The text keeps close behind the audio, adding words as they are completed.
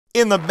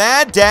In the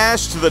mad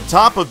dash to the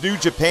top of New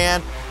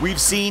Japan,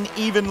 we've seen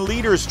even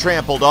leaders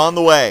trampled on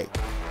the way.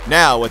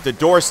 Now, at the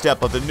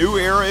doorstep of the new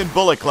era in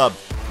Bullet Club,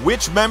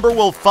 which member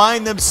will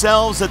find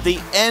themselves at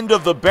the end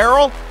of the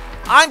barrel?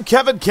 I'm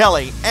Kevin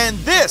Kelly, and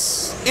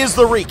this is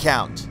The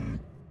Recount.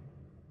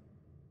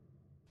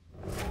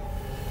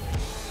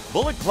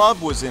 Bullet Club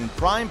was in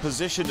prime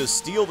position to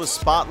steal the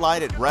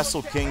spotlight at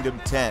Wrestle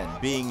Kingdom 10,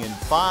 being in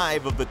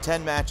 5 of the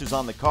 10 matches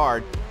on the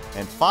card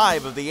and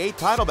 5 of the 8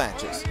 title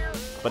matches.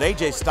 But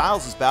AJ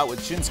Styles' bout with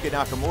Shinsuke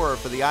Nakamura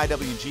for the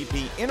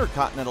IWGP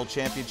Intercontinental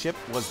Championship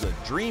was the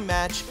dream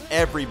match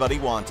everybody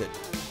wanted.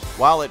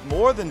 While it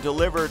more than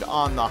delivered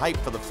on the hype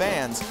for the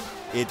fans,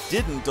 it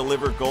didn't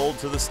deliver gold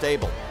to the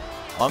stable.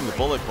 Among the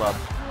Bullet Club,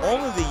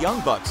 only the Young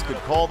Bucks could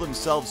call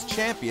themselves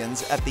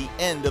champions at the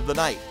end of the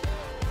night.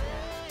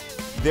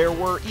 There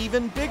were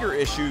even bigger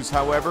issues,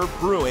 however,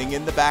 brewing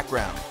in the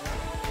background.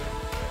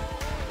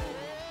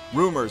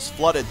 Rumors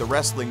flooded the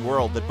wrestling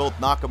world that both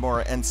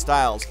Nakamura and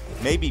Styles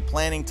may be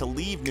planning to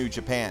leave New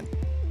Japan.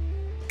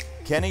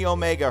 Kenny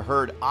Omega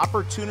heard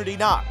opportunity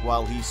knock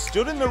while he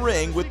stood in the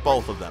ring with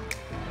both of them.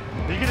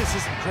 You're gonna see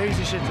some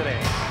crazy shit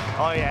today.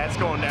 Oh yeah, it's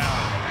going down.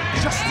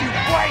 Just you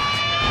wait!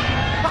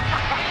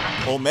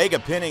 Omega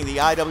pinning the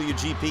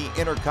IWGP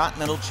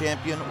Intercontinental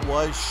Champion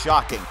was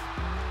shocking.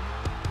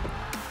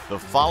 The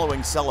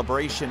following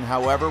celebration,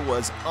 however,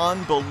 was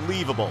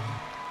unbelievable.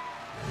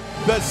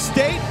 The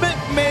statement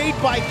made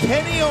by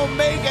Kenny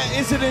Omega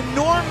is an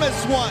enormous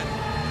one.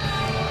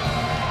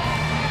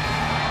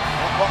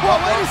 Whoa,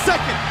 wait a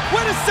second,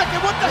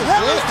 what the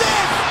hell is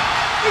this?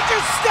 He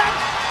just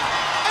stepped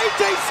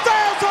AJ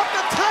Styles off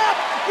the top.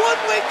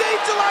 One-winged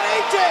angel on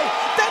AJ.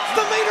 That's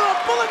the leader of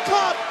Bullet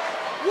Club.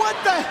 What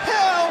the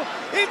hell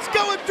is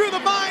going through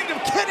the mind of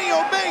Kenny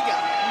Omega?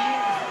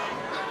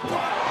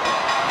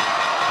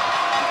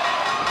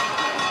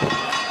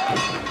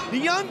 The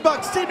Young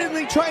Bucks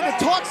seemingly trying to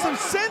talk some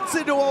sense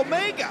into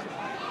Omega.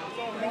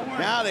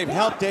 Now they've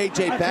helped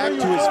AJ back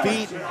to his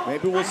feet.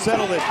 Maybe we'll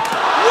settle this.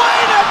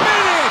 Wait a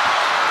minute!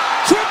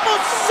 Triple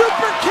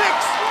super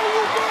kicks!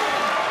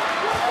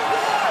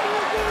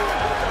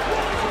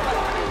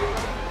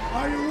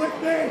 Are you with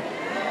me?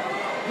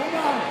 Come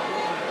on.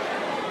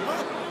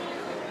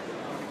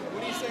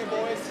 What do you say,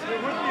 boys? You're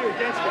with me or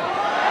against me?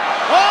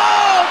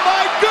 Oh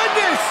my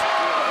goodness!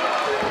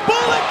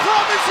 Bullet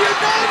Club is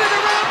united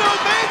around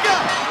Omega,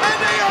 and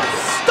they are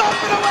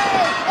stomping away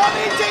on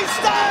AJ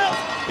Styles!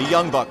 The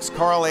Young Bucks,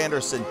 Carl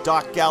Anderson,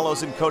 Doc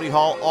Gallows, and Cody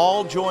Hall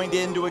all joined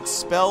in to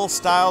expel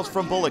Styles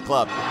from Bullet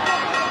Club.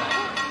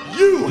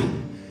 You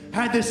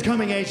had this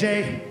coming,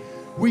 AJ.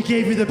 We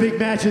gave you the big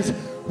matches.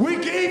 We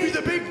gave you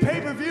the big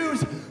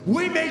pay-per-views.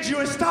 We made you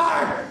a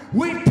star.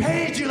 We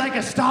paid you like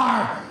a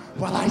star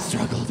while I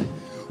struggled,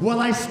 while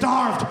I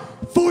starved,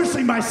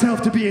 forcing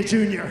myself to be a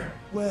junior.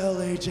 Well,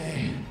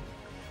 AJ,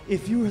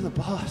 if you were the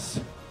boss,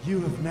 you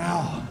have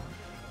now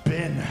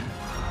been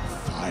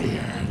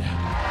fired.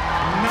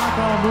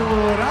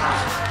 Nakamura!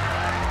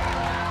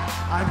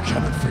 I'm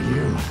coming for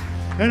you,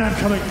 and I'm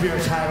coming for your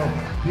title,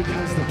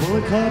 because the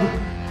Bullet Club,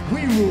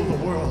 we rule the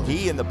world.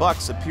 He and the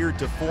Bucks appeared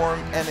to form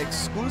an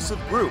exclusive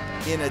group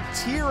in a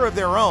tier of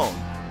their own,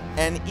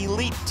 an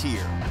elite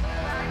tier.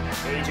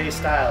 AJ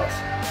Styles.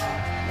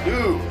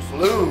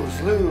 Lose.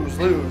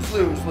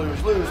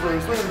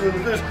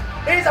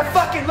 He's a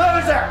fucking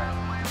loser!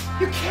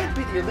 You can't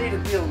be the elite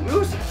and be a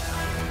loser.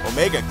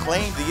 Omega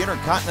claimed the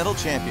Intercontinental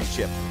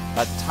Championship,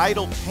 a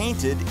title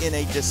painted in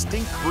a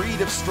distinct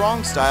breed of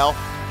strong style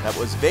that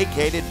was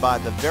vacated by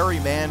the very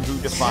man who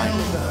defined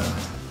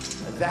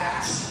it.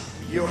 That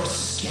you're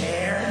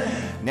scared?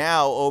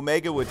 Now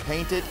Omega would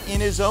paint it in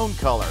his own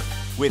color,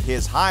 with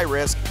his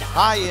high-risk,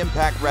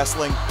 high-impact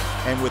wrestling,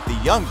 and with the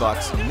Young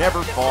Bucks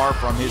never far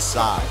from his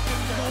side.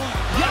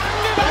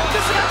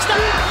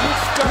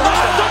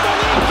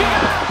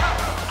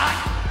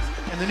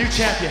 And the new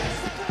champion.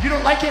 You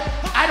don't like it?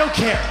 I don't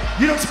care.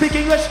 You don't speak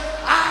English?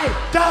 I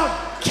don't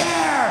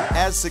care!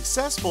 As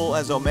successful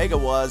as Omega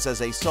was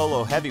as a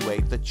solo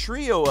heavyweight, the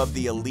trio of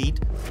the Elite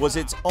was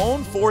its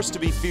own force to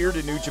be feared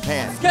in New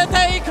Japan.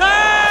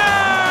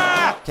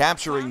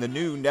 Capturing the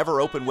new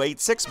never-open-weight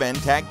 6-man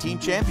tag team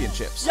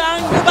championships. Their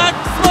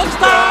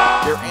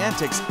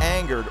antics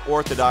angered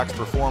orthodox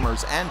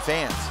performers and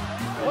fans.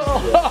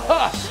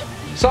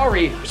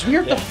 Sorry,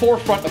 we're at the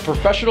forefront of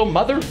professional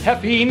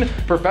mother-heffing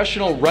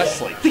professional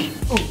wrestling.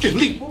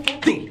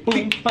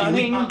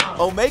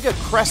 Omega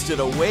crested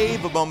a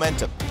wave of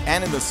momentum,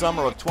 and in the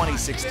summer of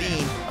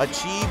 2016,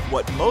 achieved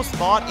what most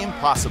thought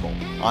impossible.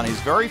 On his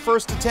very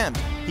first attempt,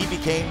 he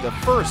became the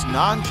first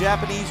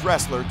non-Japanese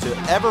wrestler to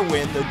ever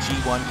win the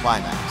G1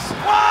 Climax.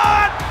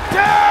 1, 2,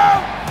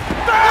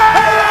 3!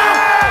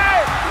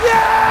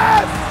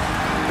 Yes!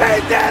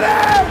 He did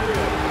it!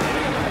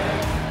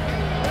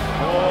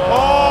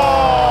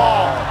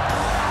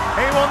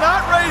 He will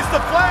not raise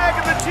the flag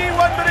in the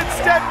G1, but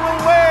instead will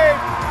wave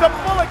the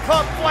Bullet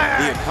Club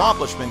flag. The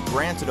accomplishment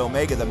granted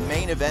Omega the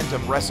main event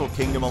of Wrestle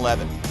Kingdom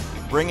 11,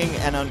 bringing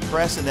an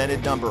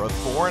unprecedented number of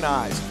foreign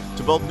eyes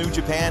to both New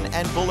Japan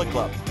and Bullet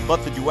Club,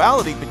 but the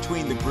duality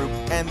between the group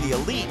and the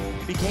Elite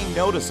became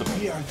noticeable.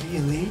 We are the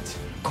Elite.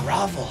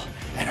 Grovel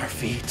at our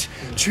feet.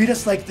 Treat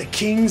us like the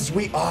kings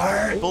we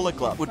are. Bullet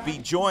Club would be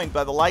joined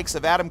by the likes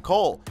of Adam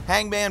Cole,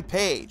 Hangman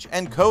Page,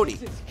 and Cody.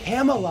 This is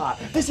Camelot.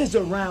 This is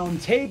a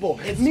round table.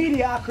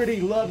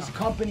 Mediocrity loves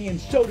company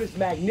and so does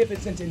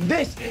magnificence, and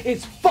this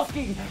is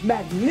fucking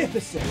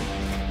magnificent.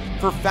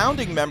 For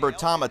founding member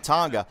Tama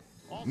Tonga,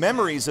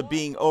 memories of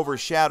being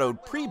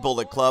overshadowed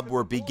pre-Bullet Club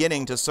were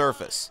beginning to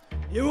surface.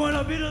 You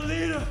wanna be the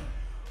leader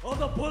of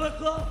the Bullet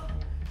Club?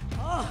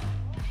 Huh?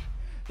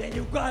 Then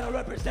you gotta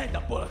represent the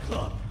Bullet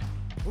Club.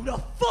 Who the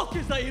fuck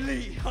is the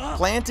Elite, huh?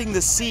 Planting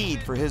the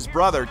seed for his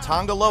brother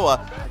Tonga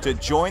Loa to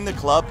join the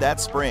club that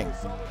spring.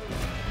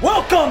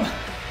 Welcome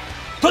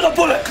to the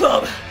Bullet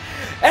Club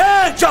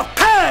and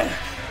Japan!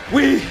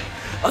 We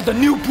are the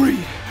new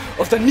breed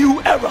of the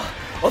new era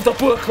of the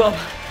Bullet Club.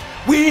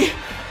 We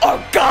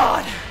are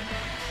God!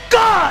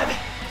 God!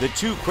 The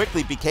two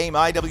quickly became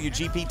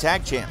IWGP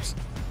Tag Champs,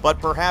 but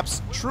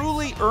perhaps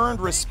truly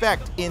earned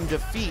respect in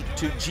defeat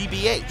to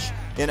GBH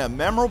in a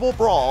memorable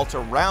brawl to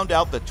round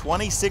out the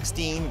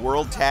 2016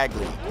 World Tag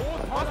League.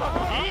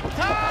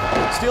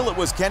 Still, it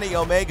was Kenny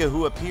Omega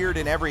who appeared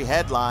in every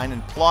headline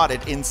and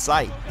plotted in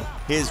sight.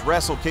 His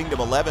Wrestle Kingdom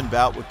 11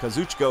 bout with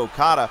Kazuchika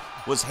Okada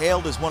was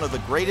hailed as one of the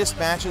greatest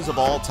matches of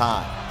all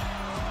time.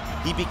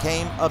 He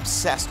became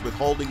obsessed with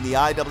holding the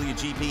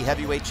IWGP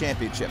Heavyweight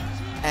Championship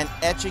and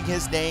etching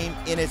his name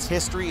in its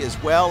history,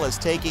 as well as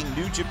taking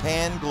New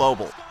Japan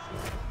global.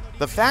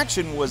 The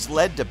faction was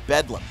led to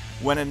bedlam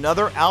when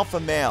another alpha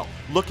male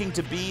looking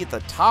to be at the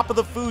top of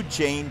the food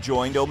chain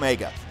joined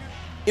Omega.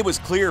 It was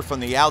clear from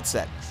the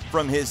outset,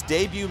 from his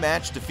debut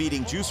match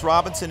defeating Juice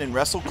Robinson in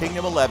Wrestle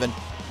Kingdom 11,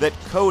 that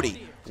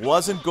Cody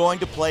wasn't going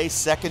to play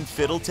second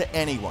fiddle to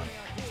anyone.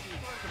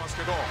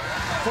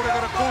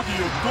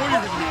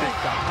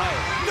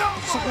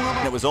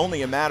 And it was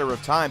only a matter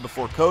of time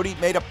before Cody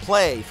made a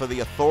play for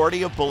the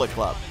authority of Bullet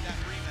Club.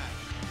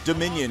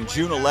 Dominion,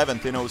 June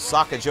 11th in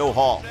Osaka-jo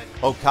Hall.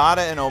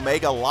 Okada and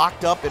Omega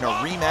locked up in a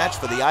rematch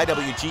for the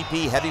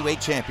IWGP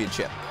Heavyweight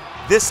Championship.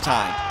 This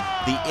time,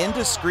 the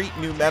indiscreet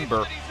new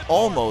member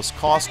almost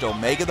cost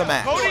Omega the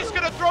match. Cody's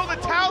gonna throw the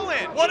towel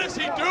in. What is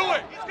he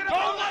doing?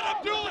 Don't let him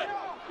do it!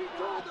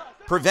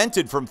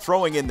 Prevented from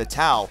throwing in the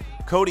towel,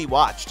 Cody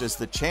watched as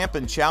the champ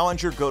and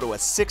challenger go to a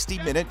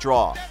 60-minute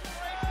draw.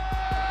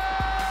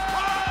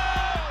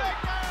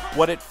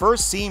 What at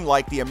first seemed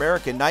like the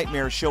American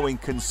Nightmare showing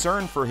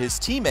concern for his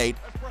teammate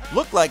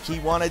looked like he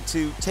wanted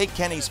to take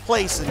Kenny's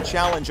place and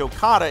challenge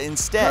Okada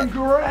instead.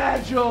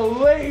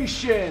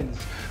 Congratulations!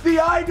 The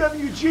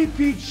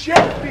IWGP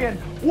champion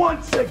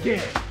once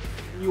again!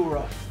 You were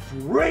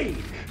afraid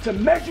to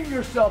measure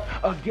yourself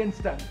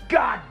against a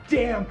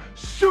goddamn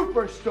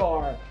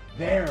superstar.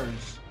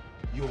 There's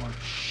your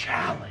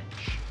challenge.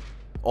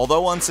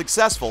 Although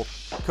unsuccessful,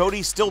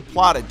 Cody still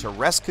plotted to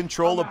wrest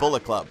control of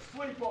Bullet Club.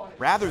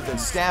 Rather than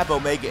stab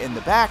Omega in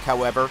the back,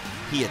 however,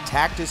 he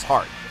attacked his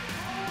heart.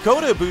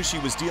 Kota Ibushi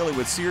was dealing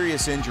with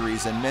serious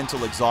injuries and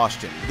mental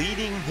exhaustion,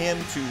 leading him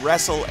to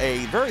wrestle a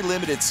very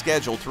limited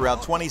schedule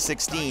throughout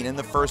 2016 and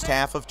the first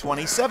half of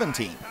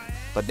 2017.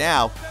 But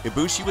now,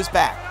 Ibushi was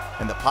back,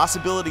 and the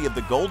possibility of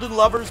the Golden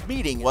Lovers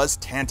meeting was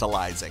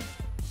tantalizing.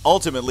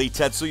 Ultimately,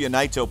 Tetsuya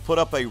Naito put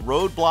up a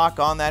roadblock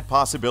on that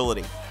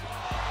possibility.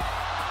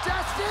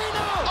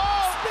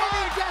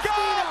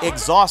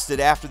 Exhausted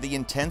after the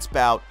intense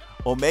bout,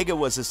 Omega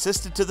was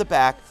assisted to the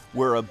back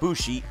where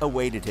Ibushi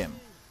awaited him.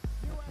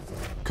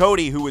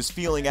 Cody, who was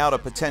feeling out a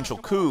potential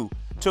coup,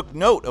 took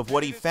note of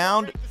what he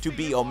found to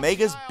be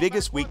Omega's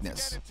biggest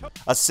weakness.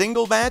 A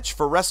single match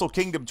for Wrestle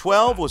Kingdom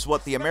 12 was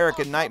what the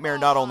American Nightmare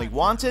not only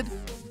wanted,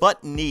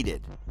 but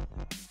needed.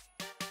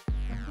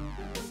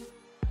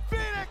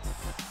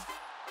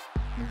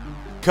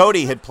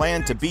 Cody had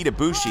planned to beat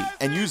Ibushi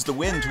and use the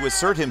win to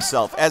assert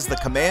himself as the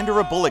commander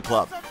of Bullet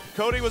Club.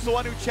 Cody was the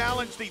one who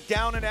challenged the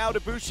down-and-out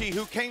Ibushi,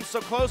 who came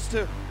so close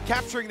to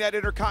capturing that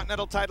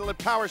Intercontinental title in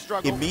Power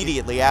Struggle.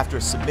 Immediately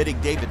after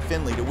submitting David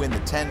Finlay to win the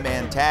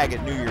 10-man tag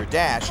at New Year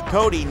Dash,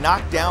 Cody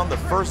knocked down the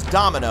first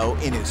domino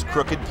in his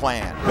crooked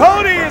plan.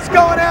 Cody is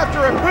going after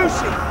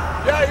Ibushi.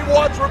 Yeah, he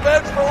wants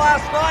revenge for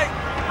last night.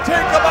 Take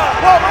him out.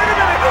 Whoa, wait a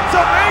minute, it's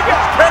Omega!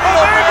 Kenny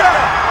Omega!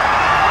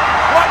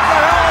 What the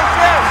hell is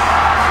this?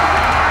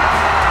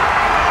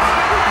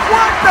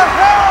 What the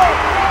hell?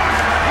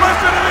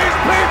 Listen to these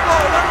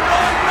people, they're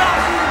going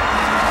nuts!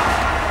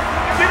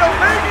 Did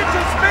Omega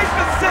just make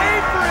the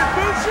save for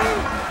Ibushi?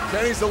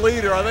 Kenny's the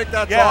leader, I think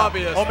that's Yeah,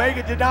 obvious.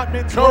 Omega did not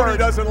mince Cody words.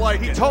 doesn't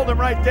like He it. told him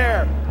right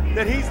there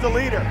that he's the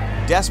leader.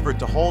 Desperate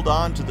to hold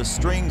on to the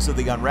strings of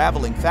the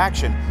unraveling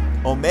faction,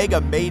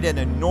 Omega made an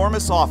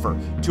enormous offer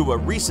to a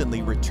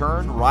recently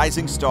returned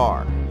rising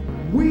star.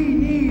 We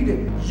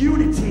need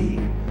unity.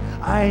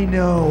 I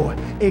know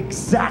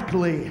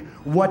exactly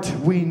what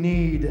we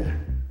need.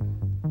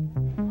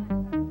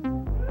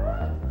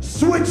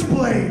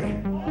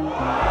 Switchblade.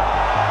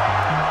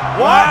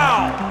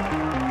 Wow!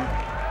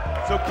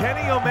 So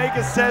Kenny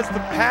Omega says the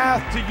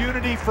path to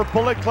unity for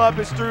Bullet Club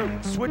is through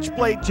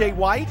Switchblade Jay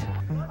White?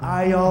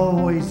 I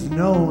always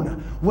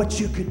known what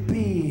you could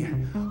be.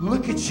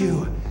 Look at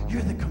you,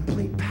 you're the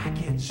complete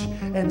package.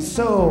 And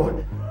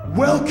so,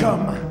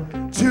 welcome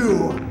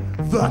to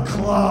the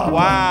club.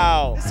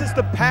 Wow. This is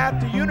the path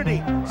to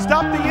unity.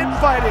 Stop the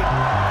infighting.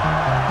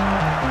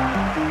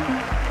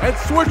 And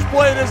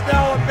Switchblade is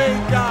now a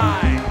main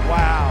guy.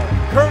 Wow.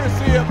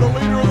 Courtesy of the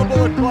leader of the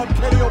Bullet Club,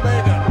 Kenny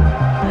Omega.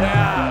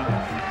 Yeah.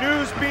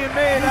 News being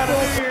made out of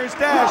New Year's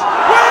Dash.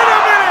 Wait a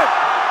minute!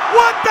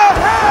 What the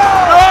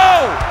hell? No!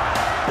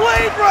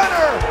 Blade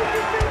Runner!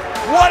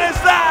 What is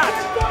that?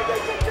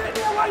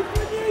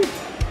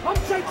 I'm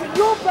taking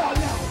your bow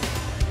now.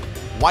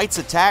 White's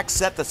attack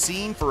set the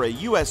scene for a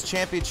U.S.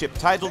 Championship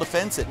title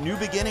defense at New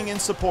Beginning in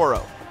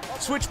Sapporo.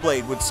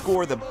 Switchblade would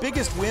score the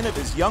biggest win of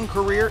his young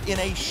career in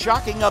a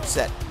shocking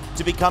upset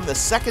to become the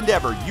second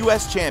ever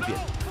U.S. champion.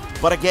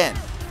 But again,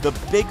 the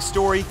big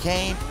story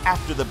came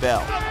after the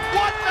bell.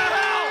 What the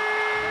hell?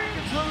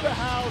 Through the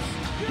house.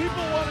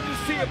 People wanted to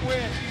see it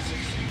win.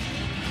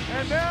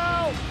 And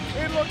now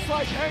it looks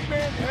like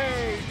Hangman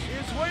Page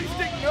is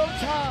wasting no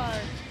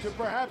time to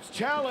perhaps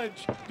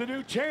challenge the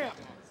new champ.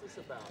 What's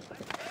this about?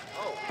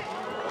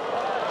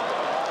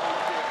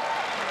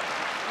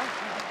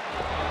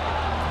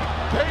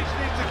 Page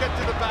needs to get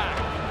to the back.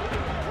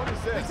 What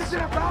is this? This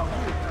isn't about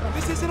you.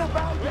 This isn't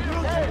about you.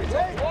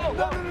 Hey, no.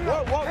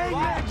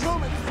 Hangman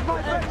Roman, this is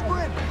my best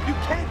friend. You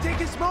can't take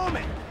his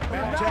moment.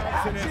 Matt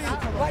Jackson is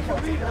like a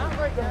leader. Not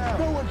right now.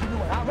 No one can do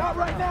it. Not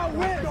right now.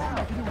 Win.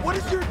 What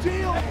is your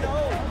deal?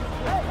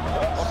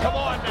 Oh, come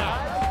on now.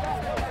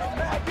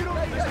 Matt, you don't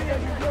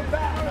understand. You're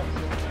back.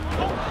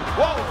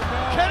 Whoa!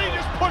 Kenny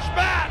just pushed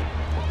back.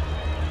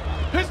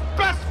 His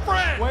best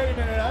friend. Wait a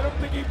minute. I don't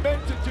think he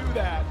meant to do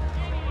that.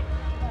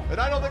 And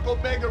I don't think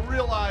Omega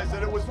realized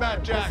that it was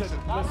Matt Jackson.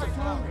 Listen.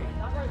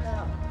 Not right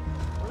now.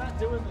 We're not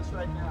doing this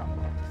right now.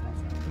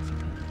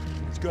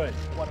 It's good.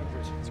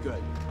 It's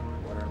good.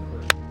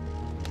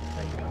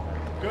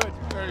 Good.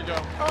 There you go.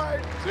 All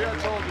right. See, I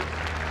told you.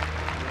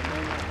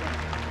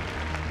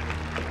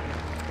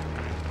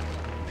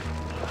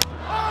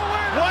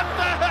 What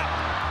the hell?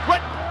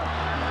 What?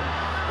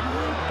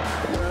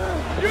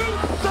 You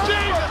son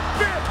of a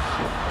bitch!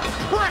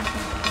 Prick!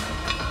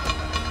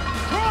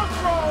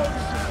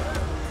 Crossroads!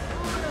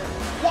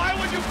 Why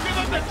would you give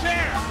him the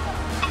chair?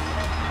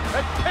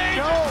 And Page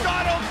has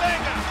got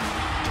Omega.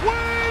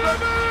 Wait a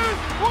minute!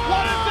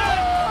 What is this?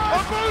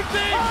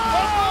 Ibushi!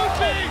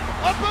 Ibushi!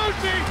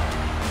 Ibushi!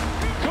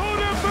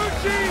 Kota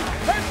Ibushi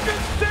has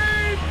just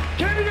saved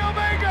Kenny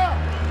Omega!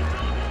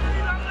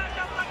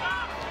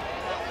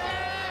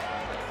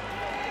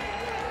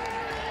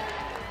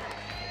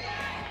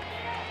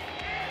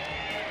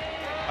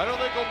 I don't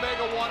think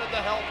Omega wanted the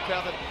help,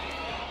 Kevin.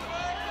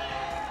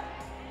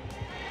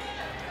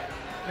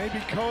 Maybe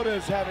Kota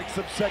is having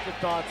some second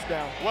thoughts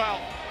now. Well,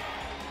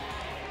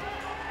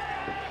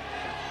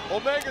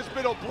 Omega's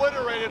been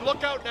obliterated.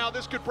 Look out now,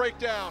 this could break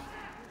down.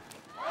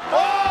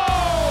 Oh!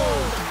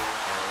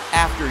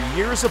 After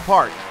years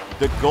apart,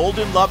 the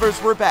Golden Lovers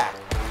were back,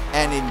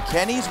 and in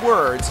Kenny's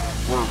words,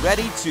 were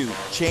ready to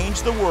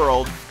change the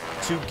world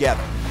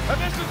together. And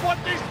this is what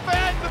these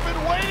fans have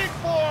been waiting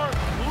for,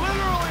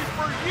 literally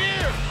for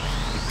years.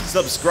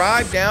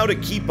 Subscribe now to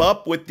keep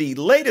up with the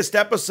latest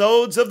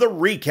episodes of The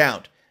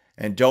Recount.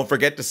 And don't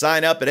forget to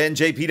sign up at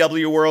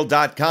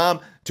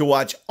NJPWworld.com to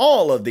watch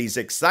all of these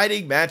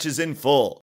exciting matches in full.